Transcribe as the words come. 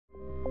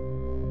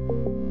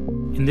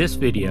In this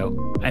video,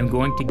 I'm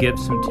going to give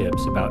some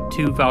tips about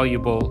two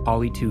valuable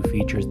Poly 2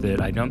 features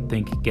that I don't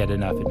think get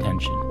enough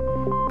attention: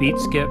 beat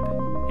skip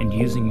and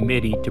using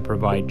MIDI to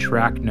provide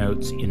track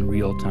notes in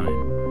real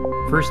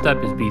time. First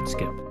up is beat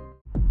skip.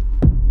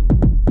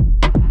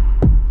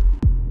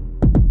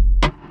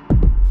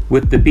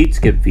 With the beat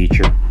skip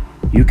feature,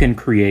 you can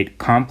create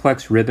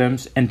complex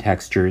rhythms and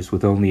textures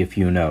with only a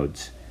few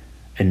nodes.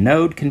 A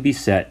node can be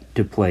set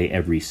to play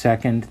every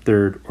second,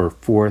 third, or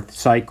fourth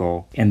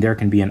cycle, and there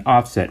can be an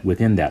offset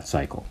within that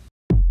cycle.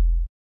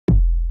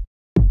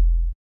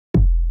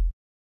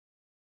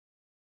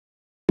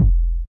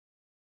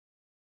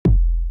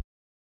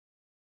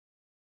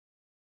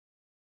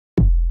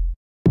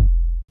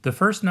 The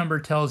first number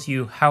tells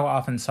you how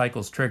often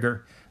cycles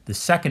trigger. The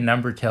second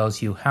number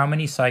tells you how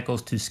many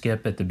cycles to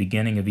skip at the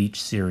beginning of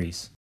each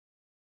series.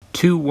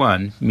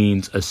 2-1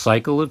 means a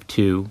cycle of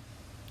 2,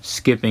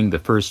 skipping the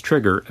first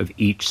trigger of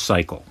each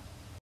cycle.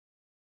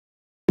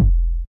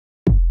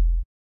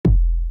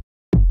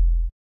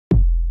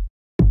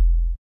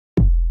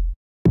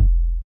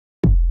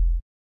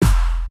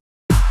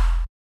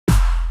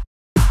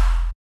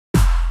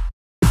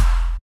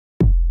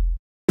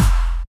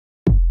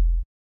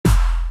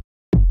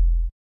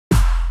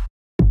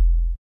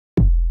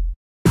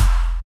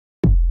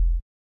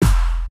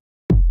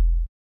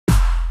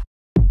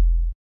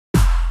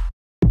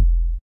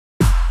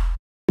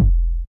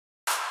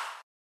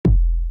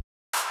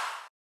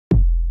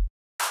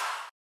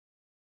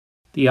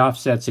 The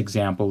offsets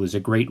example is a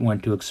great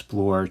one to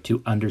explore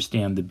to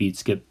understand the beat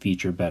skip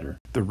feature better.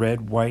 The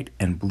red, white,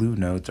 and blue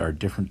nodes are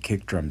different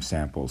kick drum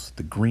samples.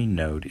 The green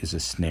node is a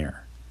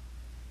snare.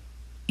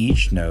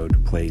 Each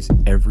node plays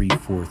every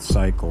fourth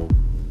cycle,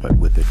 but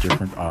with a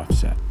different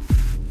offset.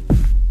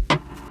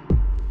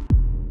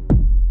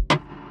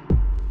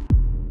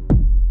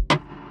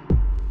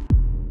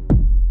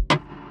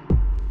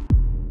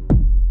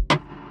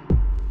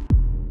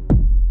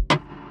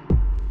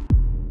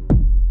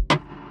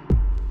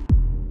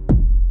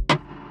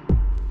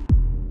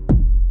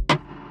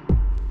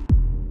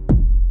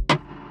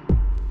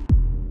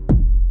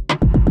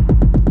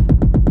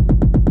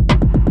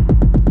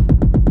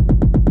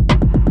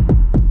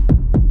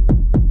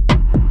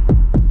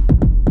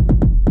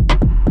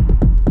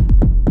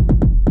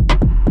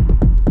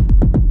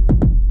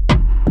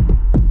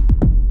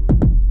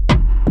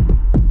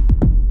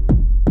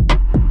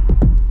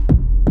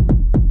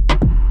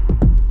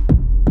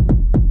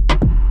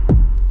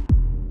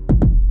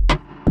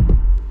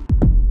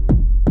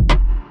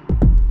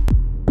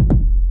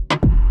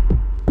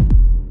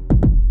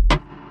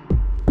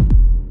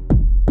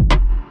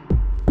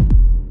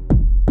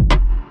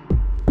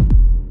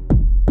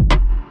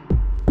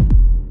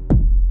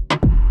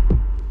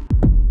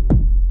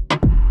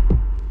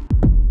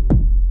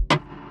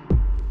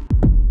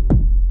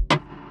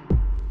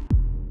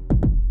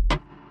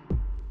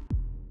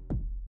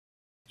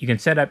 You can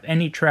set up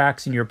any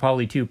tracks in your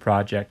Poly 2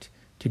 project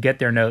to get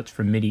their notes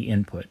from MIDI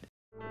input.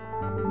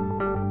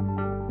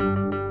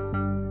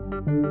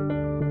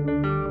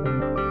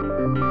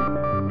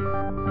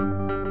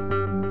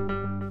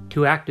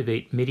 To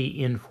activate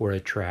MIDI In for a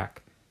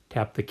track,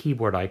 tap the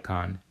keyboard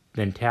icon,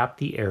 then tap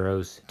the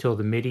arrows till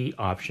the MIDI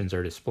options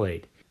are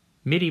displayed.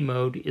 MIDI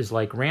mode is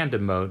like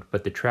random mode,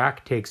 but the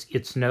track takes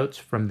its notes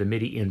from the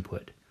MIDI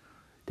input.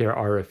 There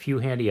are a few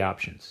handy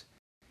options.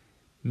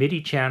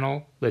 MIDI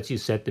channel lets you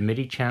set the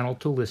MIDI channel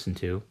to listen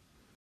to.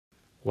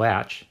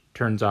 Latch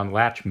turns on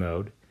latch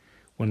mode.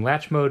 When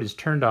latch mode is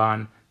turned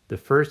on, the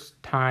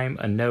first time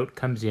a note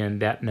comes in,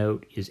 that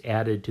note is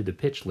added to the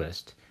pitch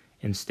list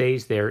and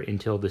stays there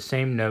until the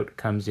same note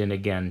comes in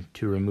again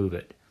to remove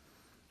it.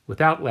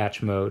 Without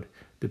latch mode,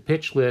 the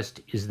pitch list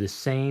is the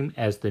same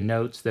as the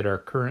notes that are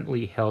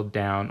currently held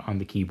down on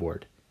the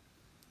keyboard.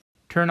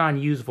 Turn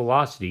on use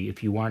velocity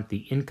if you want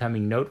the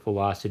incoming note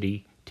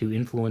velocity to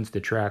influence the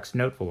track's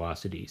note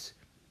velocities.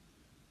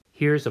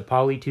 Here's a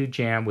Poly 2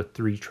 jam with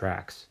 3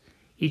 tracks.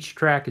 Each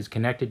track is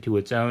connected to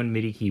its own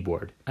MIDI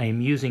keyboard. I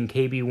am using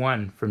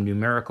KB1 from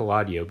Numerical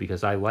Audio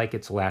because I like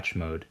its latch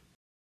mode.